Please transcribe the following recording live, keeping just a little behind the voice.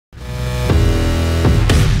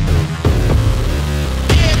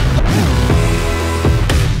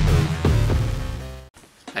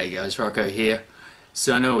guys, Rocco here.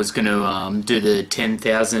 So I know I was going to do the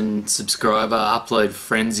 10,000 subscriber upload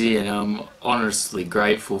frenzy, and I'm honestly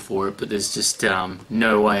grateful for it, but there's just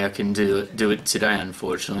no way I can do it today,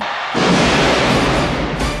 unfortunately.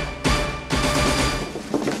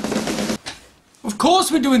 Of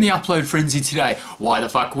course we're doing the upload frenzy today. Why the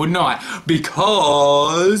fuck wouldn't I?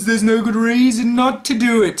 Because there's no good reason not to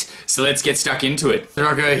do it. So let's get stuck into it.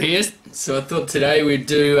 Rocco here. So I thought today we'd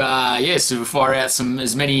do, so we'll fire out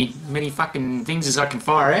as many fucking things as I can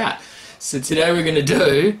fire out. So today we're going to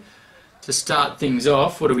do, to start things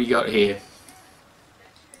off, what do we got here?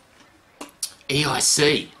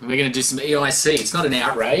 EIC. We're going to do some EIC. It's not an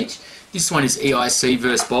outrage. This one is EIC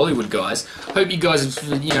versus Bollywood, guys. Hope you guys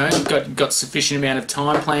have, got sufficient amount of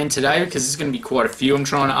time planned today, because there's going to be quite a few I'm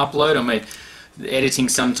trying to upload. I mean, the editing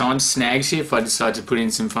sometimes snags you if I decide to put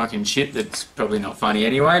in some fucking shit that's probably not funny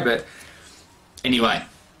anyway, but anyway.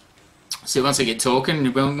 So once we get talking,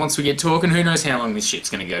 who knows how long this shit's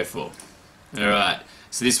going to go for. Alright,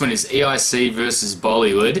 so this one is EIC versus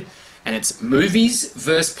Bollywood, and it's movies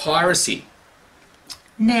versus piracy.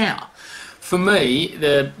 Now, for me,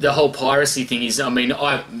 the whole piracy thing is, I mean,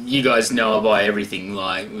 you guys know I buy everything,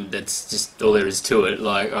 like, that's just all there is to it.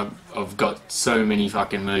 Like, I've got so many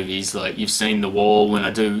fucking movies, like, you've seen The Wall when I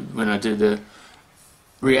do the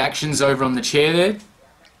reactions over on the chair there.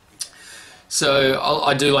 So,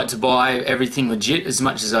 I do like to buy everything legit as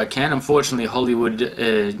much as I can. Unfortunately, Hollywood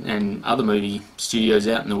and other movie studios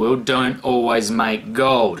out in the world don't always make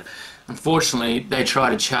gold. Unfortunately, they try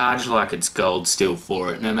to charge like it's gold still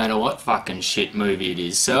for it, no matter what fucking shit movie it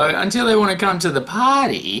is. So until they want to come to the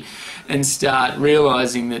party and start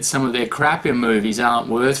realising that some of their crappier movies aren't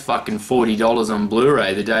worth fucking $40 on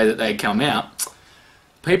Blu-ray the day that they come out,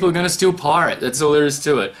 people are going to still pirate. That's all there is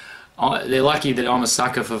to it. They're lucky that I'm a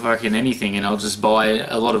sucker for fucking anything, and I'll just buy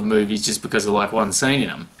a lot of movies just because I like one scene in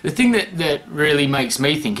them. The thing that really makes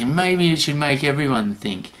me think, and maybe it should make everyone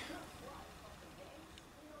think,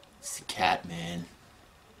 cat, man.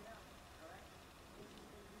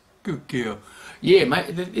 Good girl. Yeah,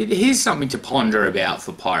 mate, here's something to ponder about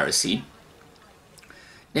for piracy.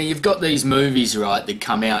 Now, you've got these movies, right, that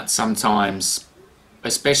come out sometimes,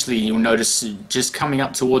 especially you'll notice just coming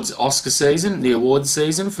up towards Oscar season, the awards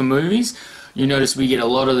season for movies, you notice we get a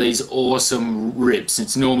lot of these awesome rips.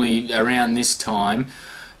 It's normally around this time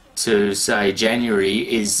to say January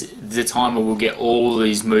is the time where we'll get all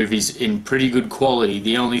these movies in pretty good quality.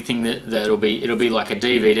 The only thing it'll be like a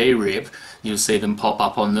DVD rip. You'll see them pop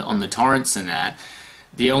up on the torrents and that.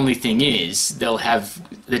 The only thing is they'll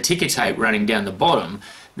have the ticker tape running down the bottom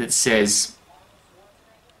that says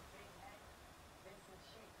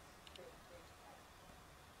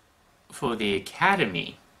for the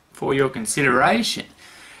Academy, for your consideration.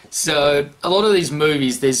 So, a lot of these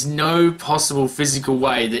movies, there's no possible physical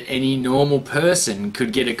way that any normal person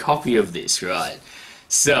could get a copy of this, right?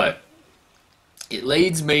 So, it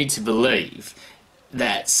leads me to believe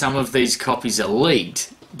that some of these copies are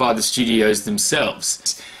leaked by the studios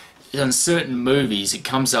themselves. On certain movies, it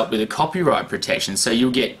comes up with a copyright protection, so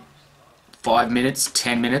you'll get 5 minutes,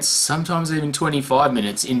 10 minutes, sometimes even 25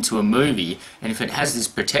 minutes into a movie, and if it has this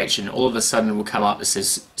protection, all of a sudden it will come up that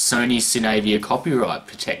says Sony Cinevia copyright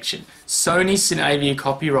protection. Sony Cinevia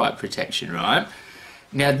copyright protection, right?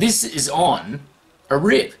 Now this is on a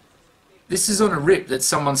rip. This is on a rip that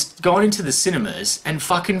someone's gone into the cinemas and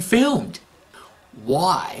fucking filmed.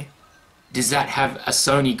 Why does that have a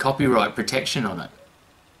Sony copyright protection on it?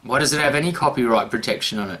 Why does it have any copyright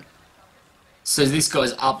protection on it? So this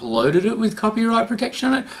guy's uploaded it with copyright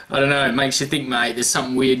protection on it? I don't know, it makes you think, mate, there's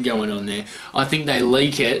something weird going on there. I think they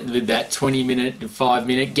leak it with that 20-minute to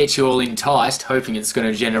 5-minute, get you all enticed, hoping it's going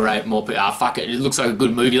to generate more... fuck it looks like a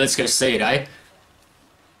good movie, let's go see it, eh?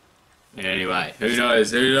 Anyway, who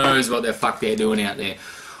knows what the fuck they're doing out there.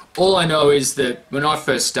 All I know is that when I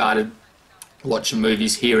first started watching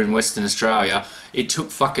movies here in Western Australia, it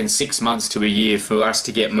took fucking 6 months to a year for us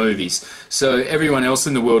to get movies. So everyone else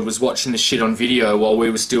in the world was watching the shit on video while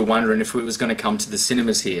we were still wondering if it was going to come to the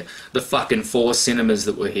cinemas here. The fucking 4 cinemas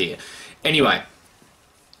that were here. Anyway,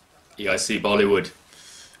 EIC Bollywood.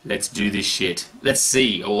 Let's do this shit. Let's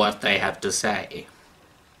see what they have to say.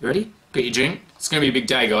 You ready? Get your drink. It's going to be a big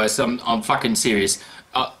day, guys. I'm fucking serious.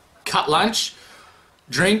 Cut lunch,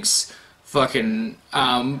 drinks, fucking,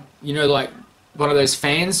 like one of those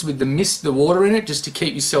fans with the mist, the water in it, just to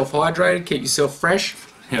keep yourself hydrated, keep yourself fresh.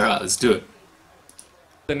 Alright, let's do it.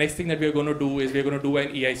 The next thing that we're going to do is we're going to do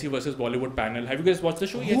an EIC versus Bollywood panel. Have you guys watched the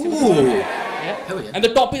show EIC? Yeah? Hell yeah. And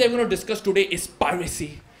the topic that we're going to discuss today is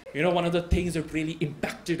piracy. You know, one of the things that really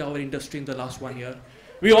impacted our industry in the last 1 year.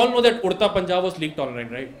 We all know that Urta Punjab was leaked online,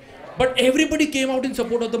 right? But everybody came out in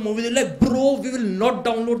support of the movie. They're like, bro, we will not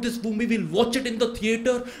download this movie. We'll watch it in the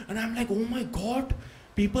theater. And I'm like, oh my God,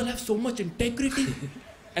 people have so much integrity.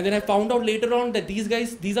 And then I found out later on that these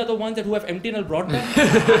guys, these are the ones who have MTNL broadband.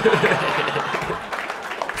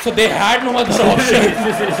 So they had no other option.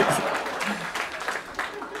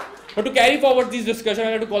 But to carry forward this discussion,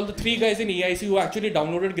 I had to call the 3 guys in EIC who actually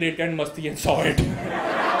downloaded Great Grand Masti and saw it.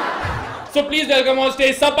 So please welcome on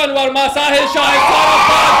stage Sapan Verma, Sahil Shah, and Saurabh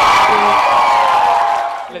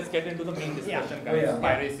Bhatt. Let's get into the main discussion, guys.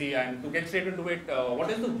 Piracy, and to get straight into it, what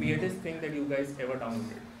is the weirdest thing that you guys ever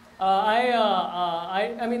downloaded?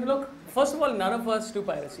 I mean, look, first of all, none of us do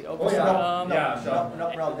piracy. Obviously. Sure.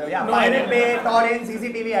 No problem. Yeah, No Pirate idea. Bay, torrent,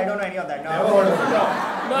 CCTV, I don't know any of that. Never heard of it.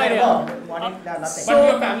 No idea. Nothing. So-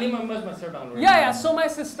 But your family members must have downloaded. Yeah. So my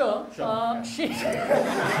sister, she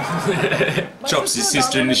Chops his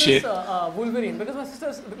sister in the downloaded shit. this, Wolverine, because my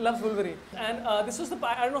sister loves Wolverine, and this was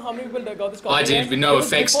I don't know how many people got this. I did, with no It was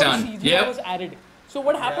effects before done. CGI Yep. was added. So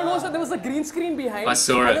what happened was that there was a green screen behind. I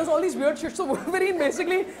saw and it. there was all these weird shit. So Wolverine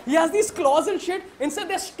basically, he has these claws and shit. Instead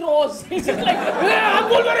they're straws. He's just like, I'm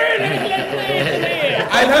Wolverine.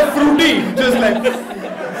 I'll have fruity, just like.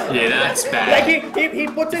 Yeah, that's Like bad. he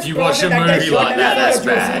puts his If you straws watch a in that guy's movie shirt like and that, has that's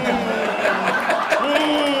juice. bad.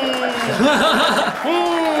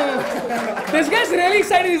 This guy's really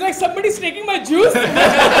excited. He's like, somebody's taking my juice.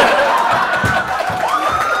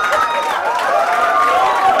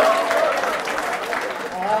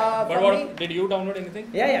 But what, did you download anything?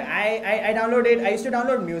 Yeah. I downloaded. I used to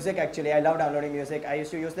download music actually. I love downloading music. I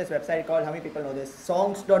used to use this website called, how many people know this?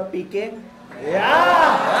 Songs.pk.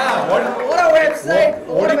 Yeah. What a website.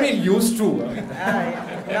 What do you mean used to?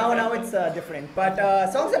 Now it's different. But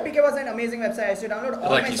Songs.pk was an amazing website. I used to download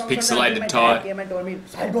all Like my his songs. pixelated My type. dad came and told me,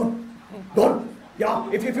 "Sai, don't. Yeah,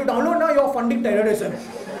 if you download now, you're funding terrorism."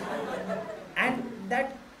 And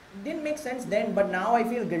that didn't make sense then, but now I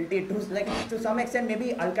feel guilty. To some extent,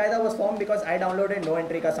 maybe Al Qaeda was formed because I downloaded No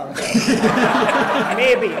Entry ka soundtrack.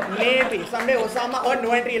 maybe someday Osama heard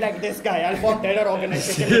No Entry like this guy. I'll form terror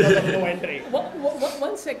organization because of No Entry.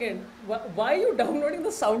 1 second. Why are you downloading the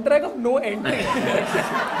soundtrack of No Entry?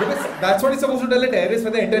 Because that's what he's supposed to tell a terrorist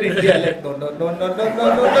when they enter India. Like, no,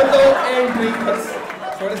 entry. That's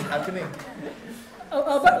what is happening.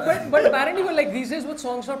 But apparently, well, like these days, what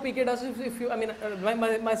Songs.pk does is if you, I mean,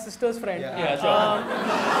 my sister's friend. Yeah, sure.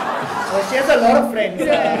 So she has a lot of friends.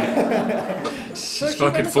 So she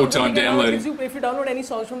Fucking went to full-time Songs.pk, now it downloading. gives you- If you download any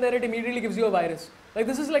songs from there, it immediately gives you a virus. Like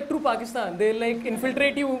this is like true Pakistan. They like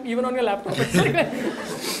infiltrate you even on your laptop. It's like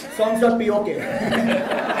Songs.pok.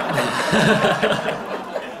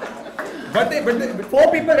 But 4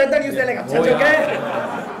 people read the news. They're like, "Achha, Oh, yeah. okay."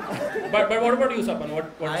 But what about you, Sapan?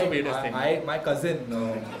 What's the weirdest thing? my cousin.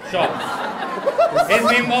 Sure. His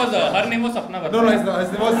name was, her name was Sapna Verma. No, it's not.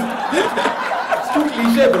 His name was. It's too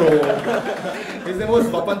cliche, bro. His name was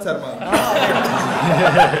Vapan Sarma.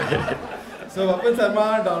 So Vapan Sarma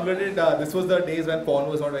downloaded. This was the days when porn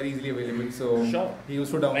was not very easily available. So Sure. he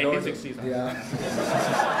used to download. 1960s. Yeah.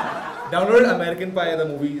 Downloaded American Pie, the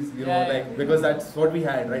movies, because that's what we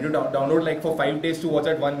had, right? You download like for 5 days to watch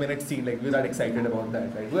that 1 minute scene, like we were that excited about that,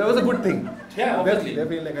 right? That was a good thing. Yeah, obviously. They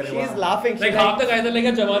feel like, She's laughing. Like half the guys are like,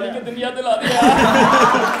 Jawani ki duniya dila diya.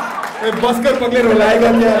 Baskar pagle rolayega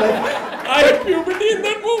kya? I had puberty in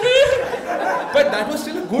that movie. But that was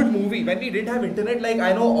still a good movie. When we didn't have internet, like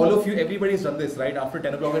I know all of you, everybody's done this, right? After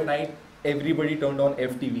 10 o'clock at night, everybody turned on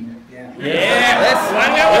FTV. Yeah. Yes.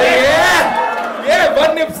 Yeah,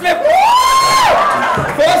 one nip slip.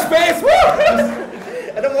 First base.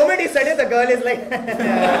 At the moment he said it, the girl is like,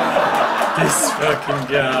 This fucking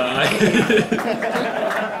guy.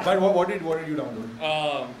 But what did you download?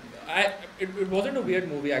 It wasn't a weird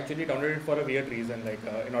movie. I actually downloaded it for a weird reason, like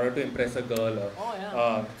in order to impress a girl. Oh,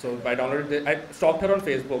 yeah. So I downloaded it. I stalked her on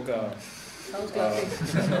Facebook. sounds classic.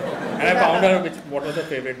 And I found her what was her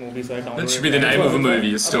favorite movie, so I downloaded That should be the name of a movie.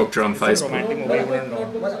 You stalked her on It's a Facebook. romantic movie, you wouldn't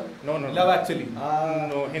know. No. Love Actually.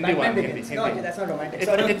 No, Hindi one. Hindi. No, that's not romantic. It's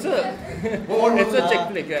Sorry. it's a chick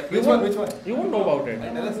flick. Yeah. Which one? You won't know about it.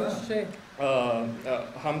 Tell us. Shay.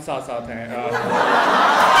 हम साथ साथ हैं.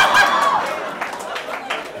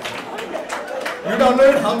 You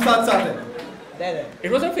downloaded Hum Saath Saath Hai. There. It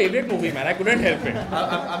was her favorite movie, man. I couldn't help it.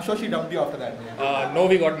 I'm sure she dumped you after that. No,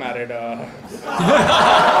 we got married.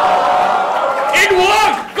 It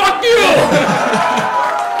worked! Fuck you!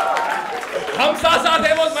 Hum Saath Saath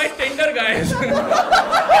Hai was my Tinder, guys.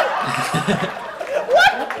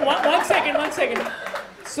 One second.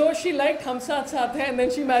 So she liked Hum Saath Saath Hai and then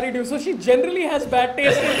she married you. So she generally has bad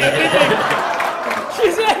taste in everything.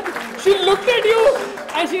 She's like, she looked at you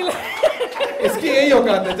and she like... इसकी यही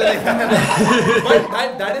औकात है चलेगा. But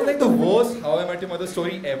that is like the worst How I Met Your Mother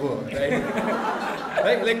story ever,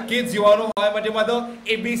 right? Like kids, you all know How I Met Your Mother?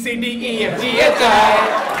 A B C D E F G H I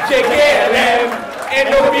J K L M N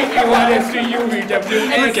O P Q R S T U V W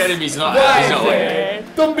X Academy's not Y like Z.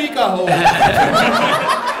 तुम भी कहो.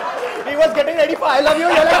 He was getting ready for I love you.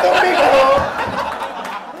 You're like, तुम भी कहो.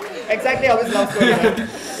 Exactly how his love story went.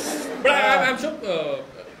 But I'm sure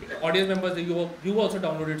audience members, you also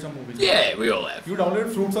downloaded some movies. Yeah, we all have. You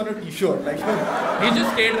downloaded Fruits on a T-shirt, like. He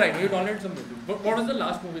just stayed right. You downloaded some movies. What was the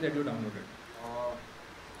last movie that you downloaded?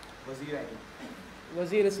 Wazir, I think.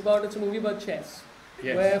 Wazir, it's a movie about chess.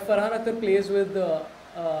 Yes. Where Farhan Akhtar plays with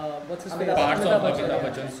what's his face? Parts of Amitabh Amitabh Bachchan.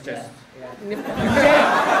 Bachchan's chess.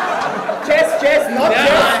 Chess, not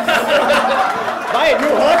chess. Why? You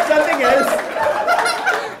heard something else.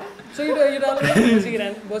 So you downloaded Wazir,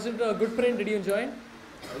 and was it a good print? Did you enjoy it?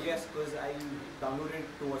 Yes, because I downloaded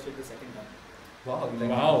to watch it the second time. Wow,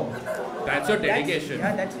 that's your dedication.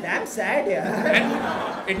 That's damn sad, yeah.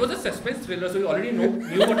 And it was a suspense thriller, so you already knew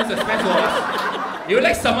what the suspense was. You were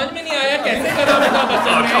like, समझ में नहीं आया कैसे करा Amitabh Oh,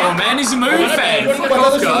 Bachchan come on, man. He's a movie fan. Fuck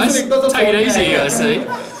off, guys. Take it easy, EIC.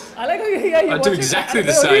 I like how he I'd watched do it. exactly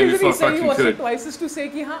the The only same reason if I he said fucking he watched could. it twice is to say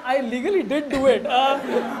कि हाँ, I legally did do it.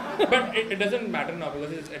 But it doesn't matter now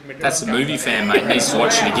because it's admitted. That's on a movie camera. fan, mate. Needs to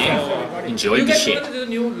watch it again. Enjoy You the get shit. there's a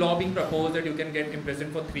new law being proposed that you can get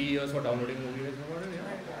imprisoned for 3 years for downloading movies.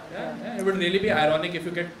 Yeah. It would really be ironic if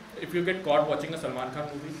you get caught watching a Salman Khan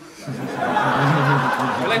movie.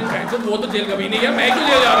 Like, वो तो jail कभी नहीं गया, मैं क्यों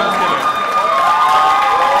jail जा रहा हूँ उसके लिए?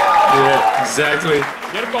 Yeah, exactly.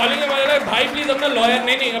 You're calling him like, भाई please अपना lawyer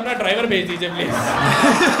नहीं अपना driver भेज दीजिए please.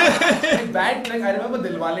 Bad, like I remember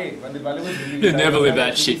Dilwale when Dilwale was released. You'll never live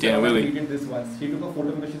that shit down, will he? She did this once. She took a photo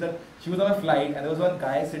because she said she was on a flight and there was one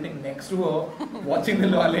guy sitting next to her watching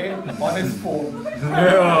Dilwale on his phone.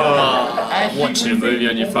 And she Watching a would say, movie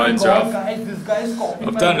on your "Oh my phone's God, rough." Guys, this guy is copying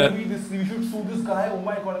I've my done it. movie. You should sue this guy. Oh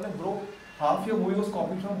my God, I'm like, bro, half your movie was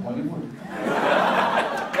copied from Bollywood.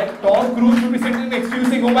 Like Tom Cruise should be sitting next to you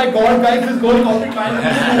saying, "Oh my God, guys, this girl copied my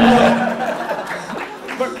movie."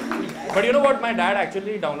 But you know what? My dad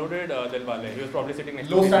actually downloaded Dilwale. He was probably sitting next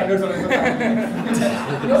to Low me. standards on his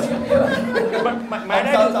But my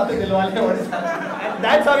dad. And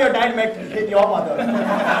that's how your dad met your mother.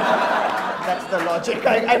 That's the logic.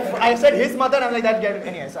 I said his mother, I'm like, that get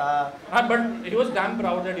anyways. But he was damn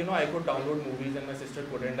proud that I could download movies and my sister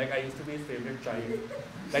couldn't. Like I used to be his favorite child.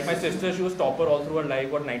 Like my sister, she was topper all through her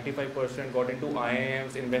life, got 95%, got into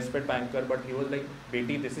IIMs, investment banker, but he was like,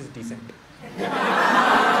 "Beti, this is decent."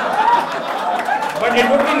 But it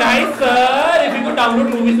would be nice, sir, if you could download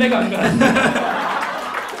movies like Uncle.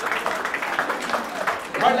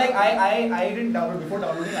 But like I didn't download before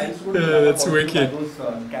downloading. I used to go to that's wicked. those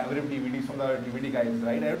camera DVDs from the DVD guys,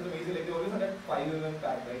 right? It was amazing. Like they always had that 5 million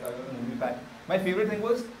pack, like a movie pack. My favorite thing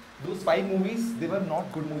was those 5 movies. They were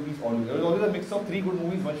not good movies always. There was always a mix of 3 good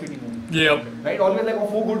movies, 1 shitty movie. Yep. Right? Always like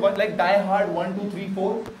 4 good ones, like Die Hard 1, 2, 3,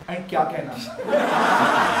 4, and Kya Kehna.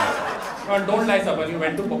 Don't lie, Saban. You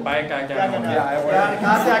went to buy क्या Yeah, I wanted.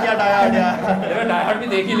 कहाँ से आ गया tired, yeah. मैं Die Hard भी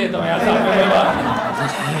देख ही लेता हूँ यार साथ में बार.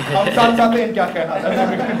 हम साथ साथ हैं Kya Kehna.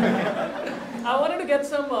 I wanted to get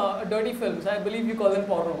some dirty films. I believe you call them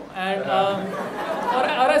porno, and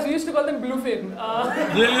or as we used to call them blue film.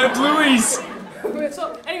 Yeah, blueies. So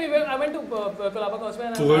anyway, I went to Colaba Causeway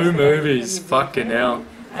and I Blue asked movies. them- Fucking hell.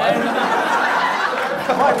 And,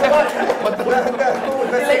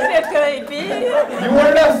 You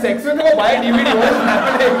wanted to have sex with him or buy a DVD? What is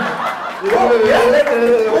happening?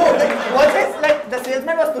 Was this like the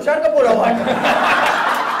salesman was Tushar Kapoor or what?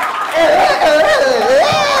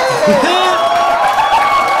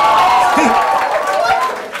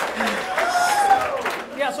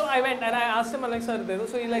 yeah, so I went and I asked him, like, sir, दे दो.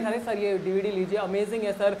 So he's like, अरे sir, ये DVD लीजिए, amazing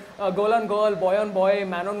है sir, girl on girl, boy on boy,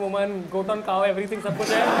 man on woman, goat on cow, everything सब कुछ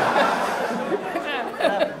है.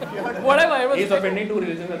 Whatever. It was He's offending 2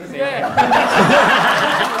 religions at the same time. yeah.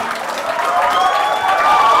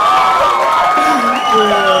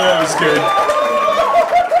 That was good.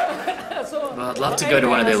 So I'd love to go to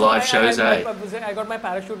one of their live shows, I got my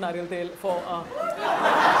parachute nariyal tail for.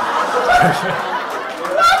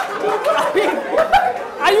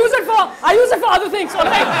 I use it for other things.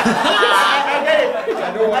 Alright.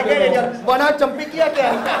 I get it. बना चंपी किया क्या?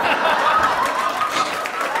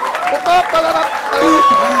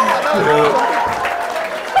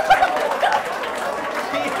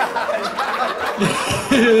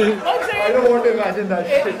 I don't want to imagine that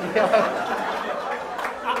shit.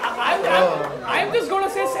 I'm just going to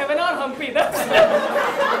say 7-hour Humpy. That's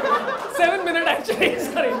 7 minute actually.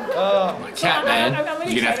 Sorry. Cat man, I'm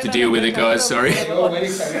very you're gonna have to excited deal about with the it, guys. Sorry. You're very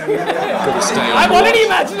excited. Gotta stay on I'm board. already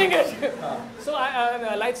imagining it. So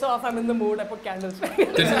lights off. I'm in the mood. I put candles. They're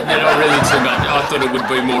not really too much. I thought it would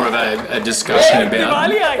be more of a discussion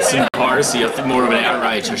about some piracy. I thought more of an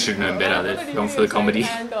outrage. I should have known better. They're going for the comedy.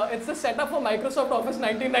 And it's the setup for Microsoft Office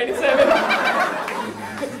 1997.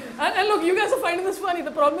 and look, you guys are finding this funny.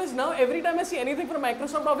 The problem is now every time I see anything from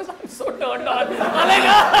Microsoft Office, I'm so turned on. I'm like,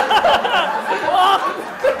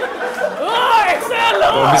 oh, Excel. I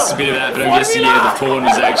missed a bit of that, but I'm guessing the porn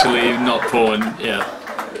was actually not porn. Yeah.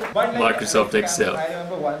 But Microsoft Excel. I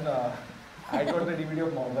remember one. I got the DVD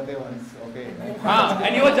of Mohammed once. Okay.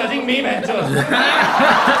 And you were judging me, man. Hey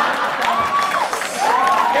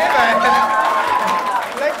man.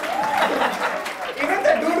 Like, Even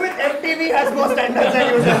the dude with MTV has more standards than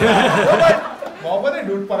you. no, but Mohammed,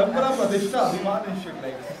 dude, Parampara, Pradeshta, Abhiman and shit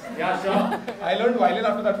like. Yeah, sure. I learned violin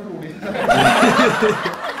after that for 2 days.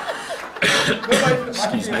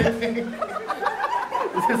 Excuse me.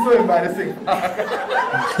 This is so embarrassing.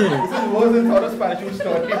 This is worse than Thoros parachute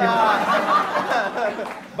story.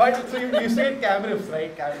 But so you say cameras,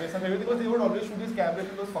 right? Cameras and everything, because they would always shoot these cameras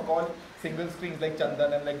in those fuck all single screens like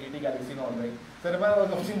Chandan and like GT Galaxy and all, right? So I remember I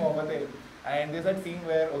was watching Mohammed and there's that scene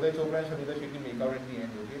where Uday Chopra and Shanita Shetty make out at the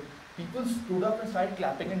end, okay? People stood up and started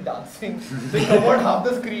clapping and dancing. They covered half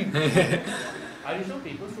the screen. Are you sure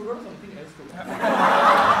people stood out or something else too?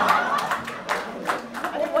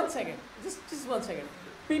 Oh, 1 second. Just 1 second.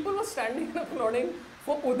 People were standing and applauding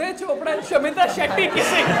for Uday Chopra and Shamita Shetty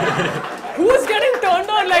kissing. Who's getting turned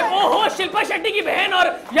on like, oh, Shilpa Shetty ki behan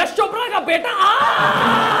aur Yash Chopra ka beta.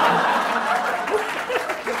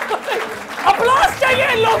 Applause chahiye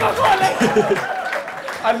in logon ko.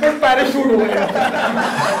 Unput parachute over here.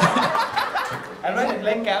 And when,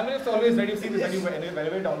 like, camera is always ready. You see this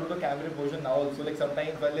whenever you download a camera version now also, like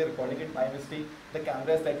sometimes while they're recording it by mistake, the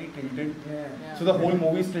camera is slightly tilted. Yeah. So the whole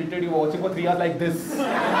movie is tilted, you're watching for 3 hours like this.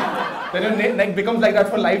 Then your neck becomes like that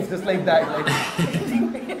for life, just like that. Like.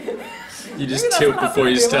 You just tilt before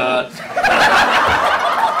you start.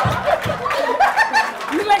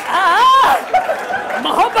 You're like,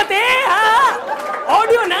 Mohabbat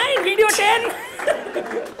audio 9, video 10.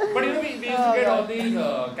 But you know, we used to get all these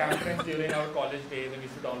cameras during our college days and we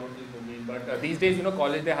used to download these movies. But these days, you know,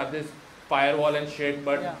 college they have this firewall and shit,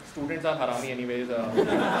 but students are harami anyways.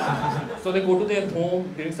 So they go to their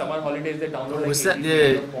home during summer holidays, they download Was like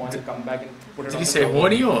that porn and come back and put it Did on you the say cloud.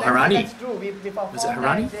 horny or harani? That's true. We performed Was it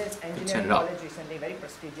Harani? at this Turn engineering it up. college recently, very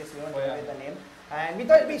prestigious, we won't give away the name. And we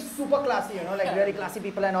thought it'd be super classy, you know, like really classy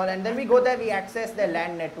people and all. And then we go there, we access their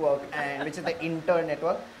LAN network, and which is the inter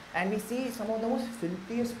network, and we see some of the most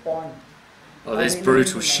filthiest porn. Oh, there's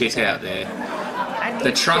brutal shit out there. And The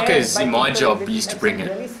it's truckers shared in by my people job with, used to like, bring some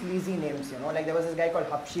it. really sleazy names, you know, like there was this guy called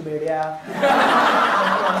Hapshi Bedia.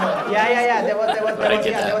 yeah. There was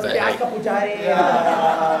Pyas Ka Pujari.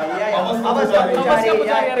 Awas Ka Pujari,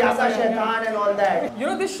 Pyasa Shaitan and all that. You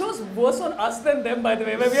know, this show's worse on us than them, by the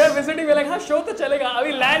way. When we are visiting, we're like, हाँ, show तो चलेगा,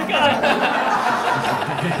 अभी land का.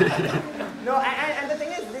 No, and the thing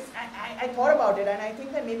is, this I thought about it, and I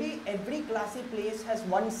think that maybe every classy place has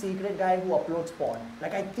one secret guy who uploads porn.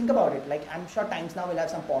 Like, I think about it, like, I'm sure Times Now will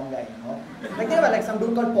have some porn guy, you know. Like, they were like some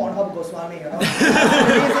dude called Pornhub Goswami, you know.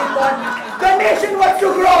 Releasing porn. The nation wants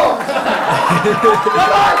to grow!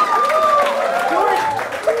 Come on!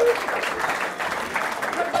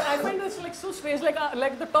 I find this like so strange,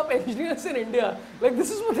 like the top engineers in India, like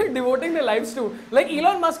this is what they're devoting their lives to. Like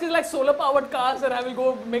Elon Musk is like solar powered cars and I will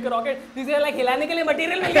go make a rocket. These are like हिलाने के लिए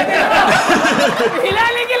material मिल गया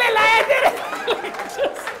हिलाने के लिए लाए थे.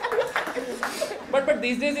 But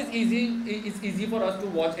these days it's easy for us to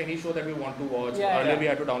watch any show that we want to watch. Yeah, Earlier yeah. we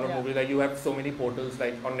had to download Yeah. movies, like you have so many portals,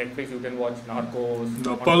 like on Netflix you can watch Narcos, on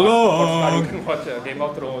Napoleon. Hotstar you can watch Game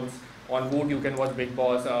of Thrones, on Wood you can watch Big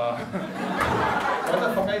Boss. What the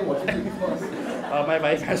fuck are you watching this for? My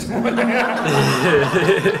wife has one.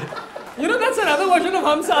 You know, that's another version of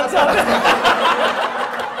Hum Saath Saath.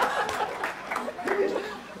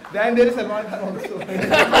 Then there is Salman Khan also.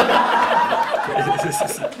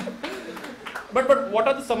 But what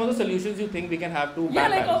are some of the solutions you think we can have to Yeah,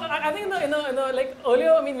 ban like piracy? I think in the like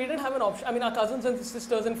earlier, I mean, we didn't have an option. I mean, our cousins and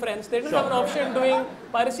sisters and friends, they didn't have an option doing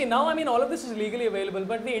piracy. Now, I mean, all of this is legally available,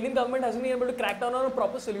 but the Indian government hasn't been able to crack down on a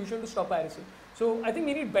proper solution to stop piracy. So I think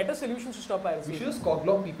we need better solutions to stop piracy. We should just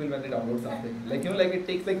cockblock people when they download something. Like, you know, like it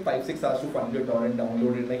takes like 5-6 hours to find your torrent,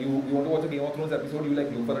 download it. Like you want to watch a Game of Thrones episode, you like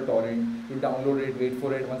look for a torrent. you download it, wait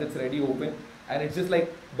for it. Once it's ready, open, and it's just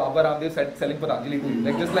like Baba Ramdev selling Patanjali to you.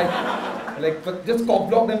 Like just cock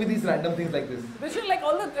block them with these random things like this. They should like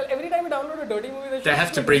every time you download a dirty movie, They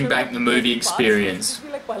have to bring back the movie experience. It should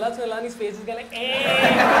be like Prahlad Salani's face is going like, We'll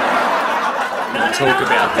talk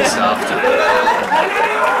about this after.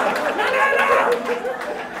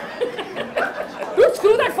 Dude,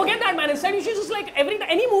 screw that, forget that, man. Instead, you should just like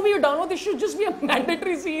any movie you download, there should just be a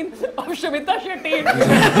mandatory scene of Shamita Shetty and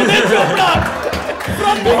Chopra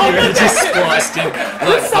from Mohammed. Just spliced in.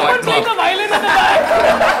 Like Someone playing a violin in the back.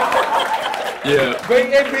 Yeah.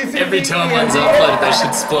 Every time one's uploaded, they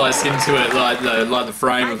should splice into it like the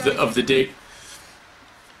frame of the dick.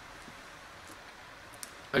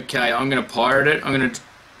 Okay, I'm gonna pirate it. I'm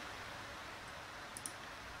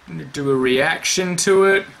gonna do a reaction to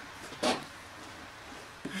it.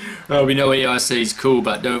 Oh, we know EIC is cool,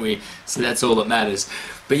 but don't we? So that's all that matters.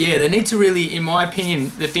 But yeah, they need to really, in my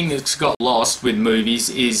opinion, the thing that's got lost with movies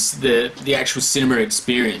is the actual cinema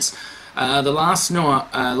experience. The last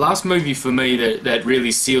movie for me that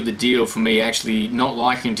really sealed the deal for me actually not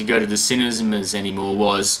liking to go to the cinemas anymore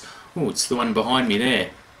was, oh, it's the one behind me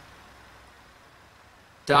there,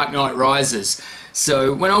 Dark Knight Rises.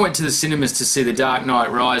 So when I went to the cinemas to see The Dark Knight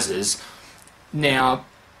Rises, now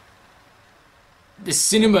the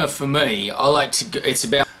cinema for me, I like to go,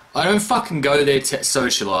 I don't fucking go there to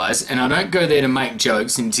socialise, and I don't go there to make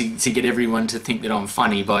jokes and to get everyone to think that I'm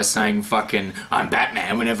funny by saying fucking I'm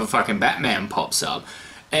Batman whenever fucking Batman pops up.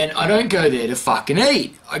 And I don't go there to fucking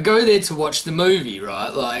eat. I go there to watch the movie, right?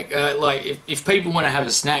 Like if people want to have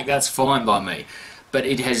a snack, that's fine by me. But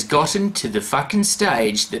it has gotten to the fucking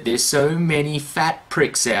stage that there's so many fat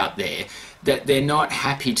pricks out there that they're not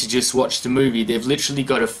happy to just watch the movie. They've literally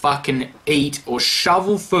got to fucking eat or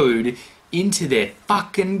shovel food into their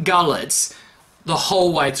fucking gullets the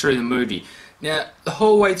whole way through the movie. Now, the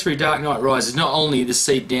whole way through Dark Knight Rises, not only the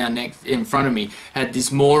seat down next in front of me had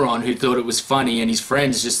this moron who thought it was funny, and his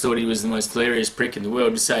friends just thought he was the most hilarious prick in the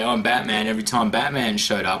world to say, I'm Batman, every time Batman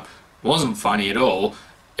showed up. It wasn't funny at all.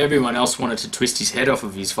 Everyone else wanted to twist his head off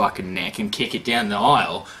of his fucking neck and kick it down the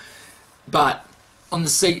aisle. But on the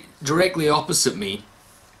seat directly opposite me,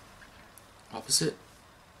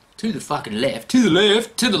 to the fucking left, to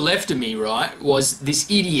the left of me, right, was this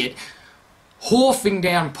idiot horfing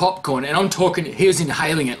down popcorn, and I'm talking, he was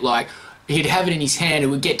inhaling it like he'd have it in his hand, it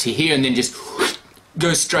would get to here and then just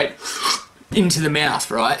go straight into the mouth,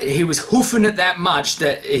 right? He was hoofing it that much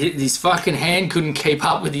that his fucking hand couldn't keep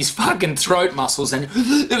up with his fucking throat muscles, and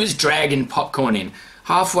it was dragging popcorn in.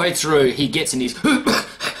 Halfway through, he gets in his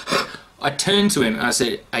I turned to him and I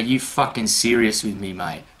said, are you fucking serious with me,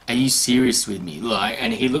 mate? Are you serious with me? Like,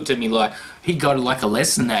 and he looked at me like he got like a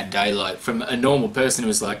lesson that day, like from a normal person who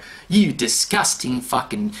was like, you disgusting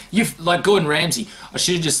fucking, you like Gordon Ramsay. I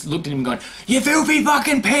should have just looked at him and gone, you filthy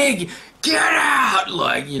fucking pig, get out!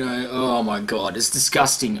 Like, you know, oh my god, it's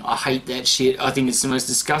disgusting. I hate that shit. I think it's the most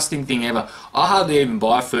disgusting thing ever. I hardly even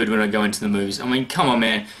buy food when I go into the movies. I mean, come on,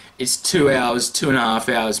 man. It's 2 hours,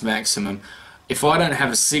 2.5 hours maximum. If I don't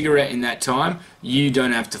have a cigarette in that time, you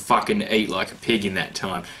don't have to fucking eat like a pig in that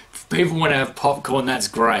time. If people want to have popcorn, that's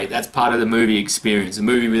great. That's part of the movie experience. A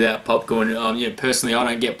movie without popcorn, you know, personally, I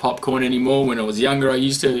don't get popcorn anymore. When I was younger, I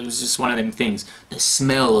used to. It was just one of them things. The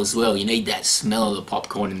smell as well. You need that smell of the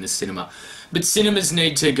popcorn in the cinema. But cinemas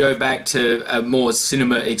need to go back to a more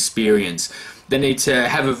cinema experience. They need to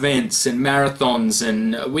have events and marathons,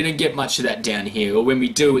 and we don't get much of that down here. Or when we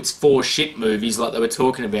do, it's 4 shit movies like they were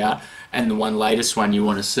talking about, and the latest one you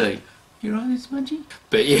want to see. You right, Smudgy?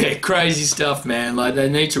 But yeah, crazy stuff, man. Like, they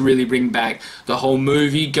need to really bring back the whole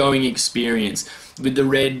movie-going experience with the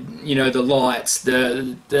red, you know, the lights,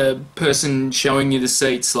 the person showing you the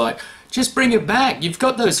seats. Like, just bring it back. You've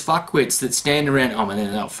got those fuckwits that stand around. Oh man,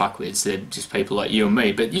 they're not fuckwits. They're just people like you and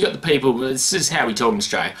me. But you got the people. This is how we talk in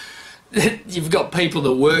Australia. You've got people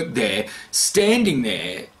that work there, standing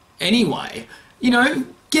there anyway. You know,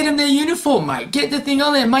 get in their uniform, mate. Get the thing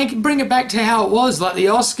on there. Bring it back to how it was, like the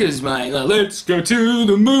Oscars, mate. Like, let's go to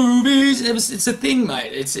the movies. It's a thing,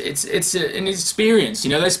 mate. It's an experience.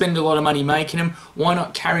 You know, they spend a lot of money making them. Why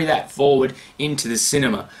not carry that forward into the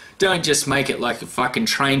cinema? Don't just make it like a fucking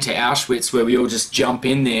train to Auschwitz where we all just jump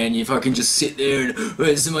in there and you fucking just sit there and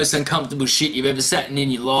it's the most uncomfortable shit you've ever sat in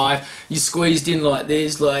your life. You're squeezed in like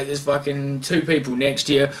this, like there's fucking 2 people next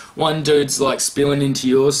to you. One dude's like spilling into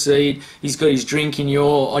your seat. He's got his drink on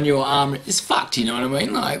your arm. It's fucked, you know what I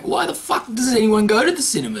mean? Like, why the fuck does anyone go to the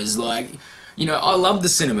cinemas? Like, you know, I love the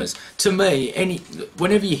cinemas. To me,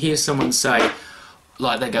 whenever you hear someone say,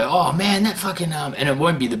 like they go, oh man, that fucking and it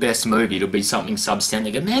won't be the best movie. It'll be something substandard.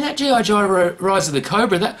 They go, man, that G.I. Joe Rise of the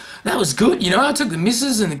Cobra, that was good. You know, I took the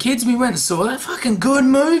missus and the kids. We went and saw that fucking good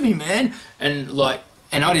movie, man. And like,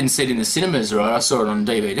 and I didn't see it in the cinemas, right? I saw it on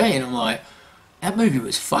DVD, and I'm like, that movie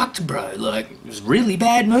was fucked, bro. Like, it was a really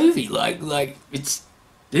bad movie. Like it's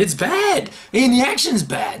bad. And the action's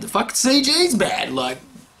bad. The fucking CG's bad. Like,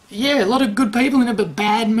 yeah, a lot of good people in it, but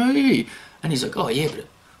bad movie. And he's like, oh yeah, but it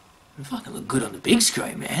fucking look good on the big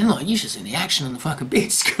screen, man. Like, you should see the action on the fucking big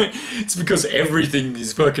screen. It's because everything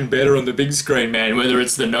is fucking better on the big screen, man. Whether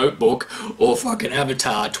it's The Notebook or fucking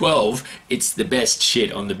Avatar 12, it's the best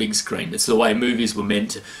shit on the big screen. It's the way movies were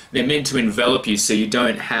meant to. They're meant to envelop you so you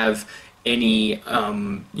don't have any,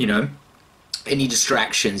 you know, any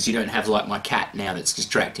distractions. You don't have like my cat now that's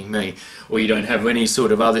distracting me, or you don't have any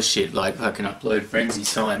sort of other shit like fucking upload frenzy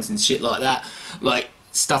signs and shit like that. Like,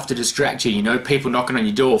 stuff to distract you, you know, people knocking on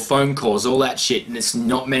your door, phone calls, all that shit, and it's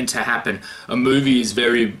not meant to happen. A movie is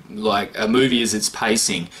very, like, a movie is its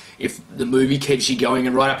pacing. If the movie keeps you going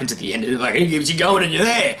and right up into the end, like, it keeps you going and you're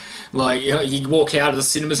there. Like, you know, you walk out of the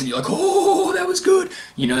cinemas and you're like, oh, that was good.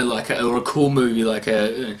 You know, like, or a cool movie like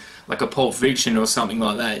a Pulp Fiction or something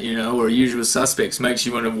like that, you know, or a Usual Suspects makes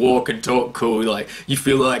you want to walk and talk cool. Like, you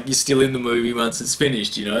feel like you're still in the movie once it's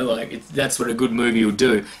finished, you know, like, that's what a good movie will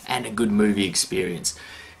do, and a good movie experience.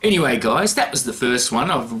 Anyway, guys, that was the first one.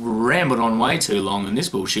 I've rambled on way too long on this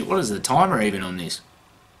bullshit. What is the timer even on this?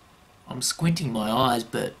 I'm squinting my eyes,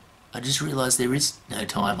 but I just realised there is no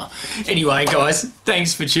timer. Anyway, guys,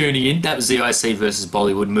 thanks for tuning in. That was the EIC versus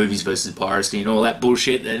Bollywood, movies versus piracy, and all that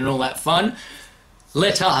bullshit and all that fun.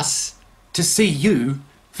 Let us to see you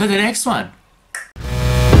for the next one.